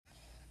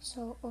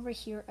So over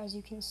here, as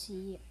you can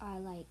see, I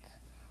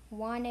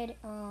wanted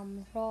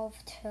Rolf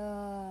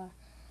to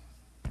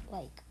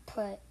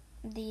put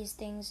these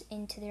things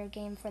into their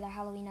game for the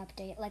Halloween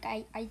update.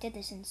 I did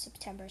this in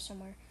September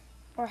somewhere,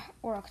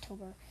 or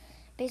October.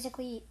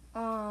 Basically,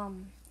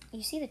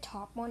 you see the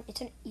top one,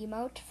 it's an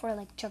emote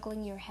for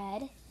juggling your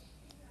head,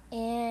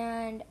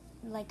 and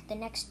the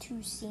next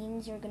two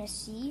scenes you're gonna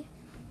see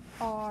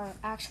are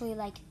actually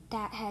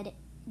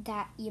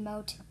that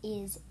emote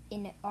is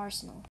in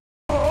Arsenal.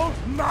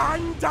 Old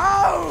man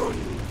down!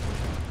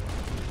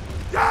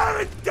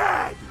 You're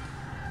dead!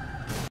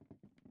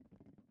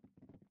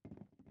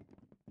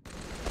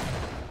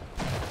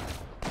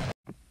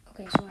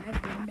 Okay, so I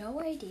have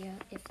no idea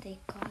if they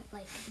got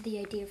the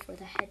idea for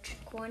the head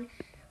trick one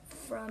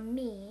from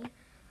me.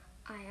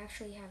 I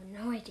actually have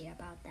no idea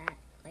about that.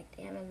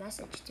 They haven't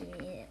messaged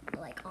me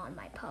on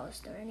my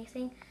post or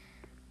anything.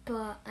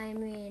 But I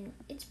mean,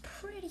 it's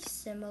pretty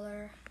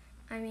similar.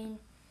 I mean,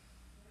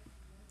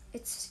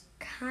 it's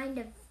kind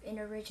of an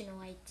original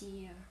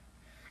idea,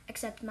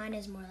 except mine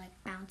is more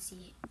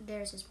bouncy.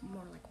 Theirs is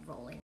more rolling.